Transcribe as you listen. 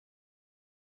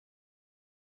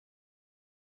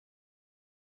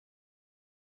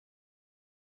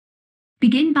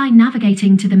Begin by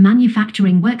navigating to the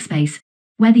manufacturing workspace,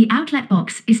 where the outlet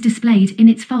box is displayed in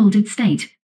its folded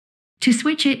state. To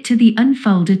switch it to the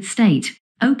unfolded state,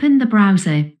 open the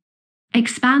browser,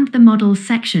 expand the Models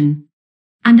section,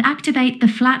 and activate the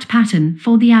flat pattern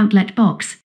for the outlet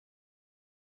box.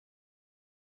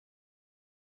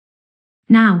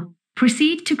 Now,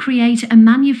 proceed to create a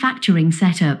manufacturing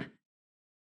setup.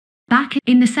 Back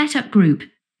in the Setup group,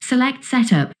 select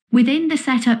Setup. Within the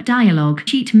Setup dialog,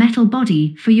 sheet metal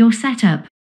body for your setup.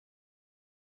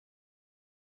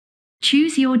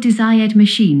 Choose your desired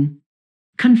machine.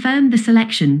 Confirm the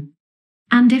selection.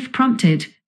 And if prompted,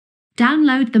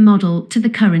 download the model to the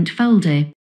current folder.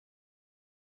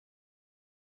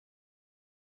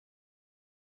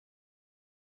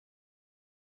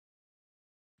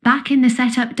 Back in the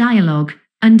Setup dialog,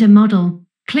 under Model,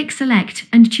 click Select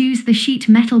and choose the sheet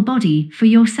metal body for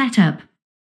your setup.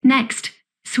 Next,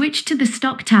 switch to the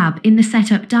Stock tab in the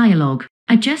Setup dialog.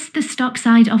 Adjust the stock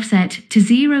side offset to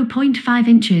 0.5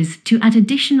 inches to add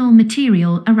additional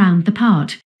material around the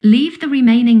part. Leave the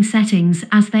remaining settings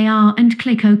as they are and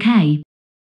click OK.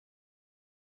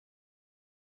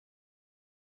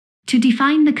 To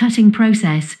define the cutting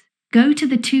process, go to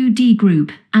the 2D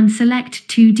group and select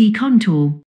 2D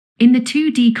Contour. In the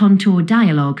 2D Contour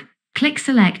dialog, click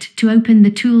Select to open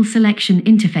the Tool Selection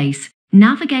interface.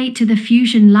 Navigate to the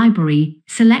Fusion library,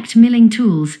 select Milling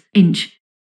Tools, Inch,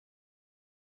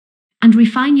 and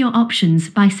refine your options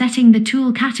by setting the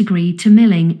tool category to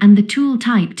milling and the tool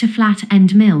type to flat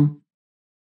end mill.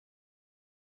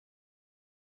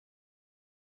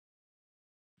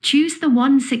 Choose the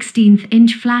 1/16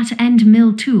 inch flat end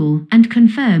mill tool and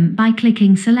confirm by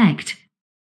clicking Select.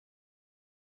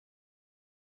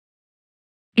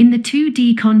 In the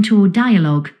 2D Contour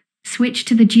dialog, switch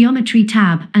to the Geometry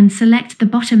tab and select the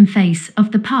bottom face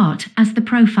of the part as the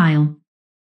profile.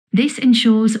 This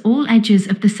ensures all edges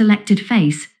of the selected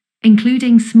face,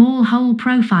 including small hole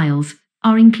profiles,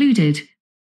 are included.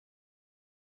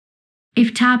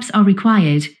 If tabs are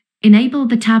required, enable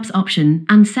the tabs option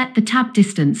and set the tab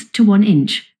distance to 1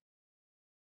 inch.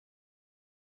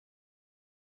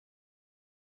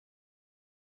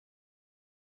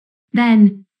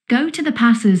 Then, go to the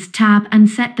Passes tab and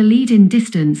set the lead-in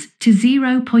distance to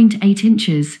 0.8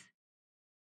 inches.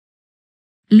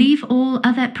 Leave all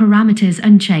other parameters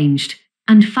unchanged,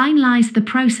 and finalize the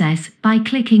process by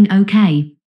clicking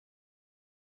OK.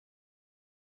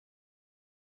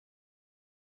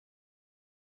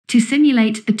 To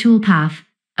simulate the toolpath,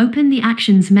 open the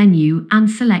Actions menu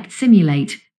and select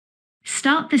Simulate.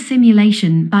 Start the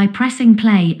simulation by pressing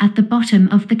play at the bottom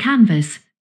of the canvas.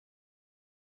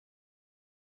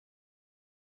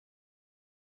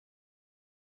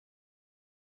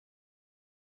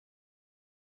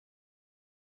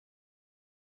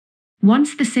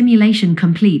 Once the simulation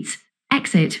completes,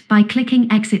 exit by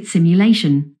clicking Exit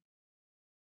Simulation.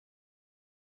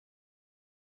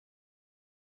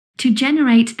 To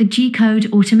generate the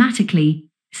G-code automatically,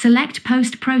 select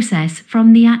Post-Process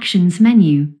from the Actions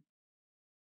menu.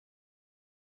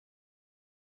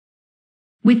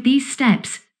 With these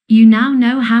steps, you now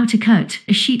know how to cut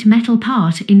a sheet metal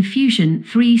part in Fusion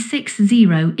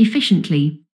 360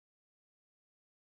 efficiently.